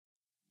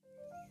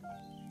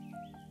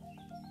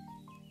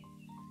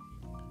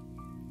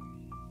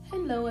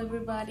Hello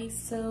everybody.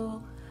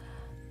 So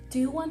do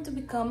you want to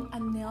become a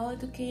nail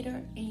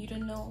educator and you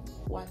don't know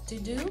what to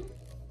do?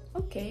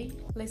 Okay,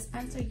 let's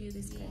answer you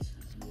this question.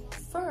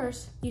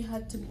 First, you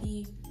have to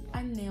be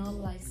a nail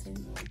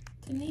licensed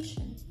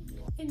technician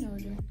in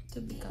order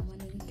to become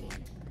an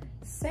educator.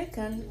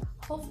 Second,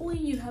 hopefully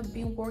you have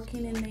been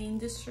working in the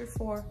industry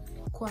for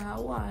quite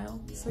a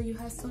while, so you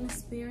have some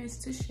experience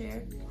to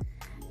share,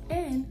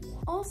 and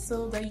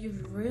also that you're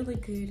really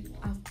good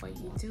at what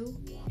you do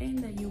and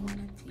that you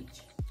want to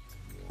teach.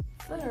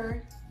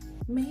 Third,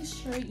 make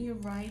sure you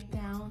write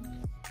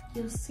down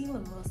your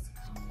syllabus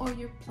or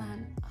your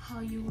plan,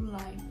 how you would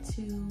like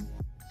to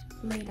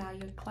lay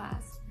out your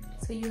class,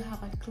 so you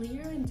have a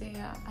clear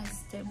idea, a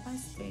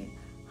step-by-step,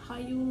 how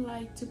you would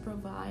like to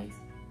provide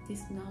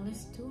this knowledge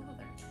to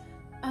others.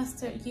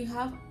 After you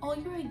have all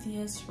your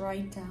ideas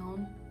write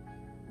down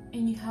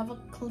and you have a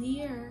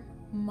clear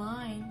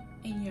mind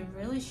and you're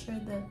really sure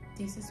that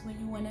this is what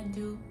you want to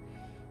do,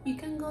 you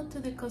can go to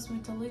the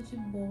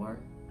cosmetology board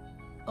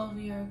of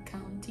your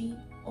county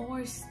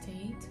or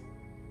state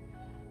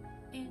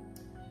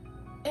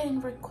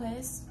and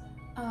request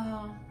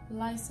a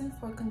license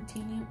for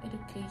continuing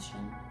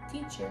education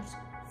teachers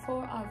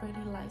for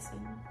already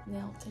licensed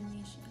nail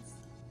technicians.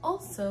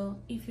 Also,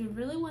 if you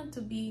really want to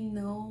be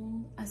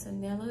known as a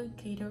nail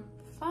educator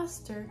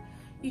faster,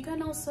 you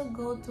can also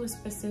go to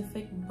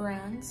specific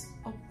brands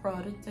of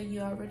products that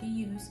you already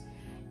use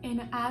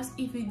and ask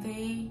if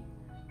they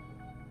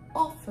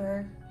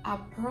offer a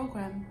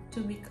program to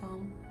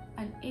become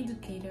an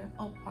educator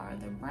or part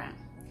of the brand.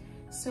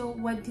 So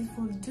what this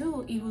will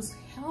do, it will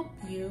help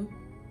you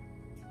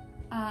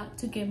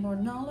to get more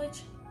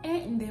knowledge,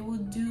 and they will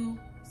do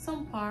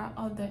some part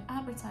of the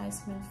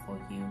advertisement for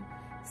you,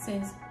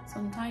 since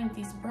sometimes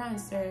these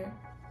brands are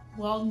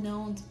well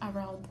known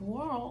around the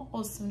world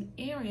or some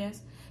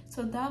areas,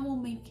 so that will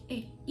make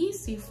it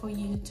easy for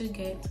you to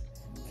get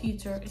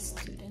future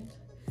students.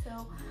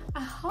 So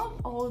I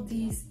hope all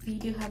these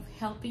videos have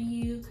helped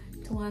you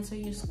to answer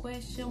your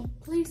question.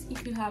 Please,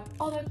 if you have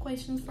other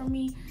questions for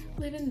me,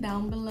 leave them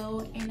down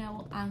below and I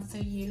will answer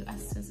you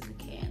as soon as I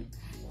can.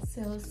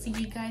 So see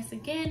you guys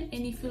again,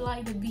 and if you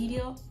like the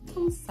video,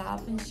 thumbs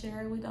up and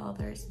share it with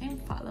others,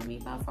 and follow me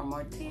back for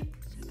more tips.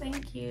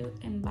 Thank you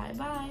and bye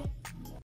bye.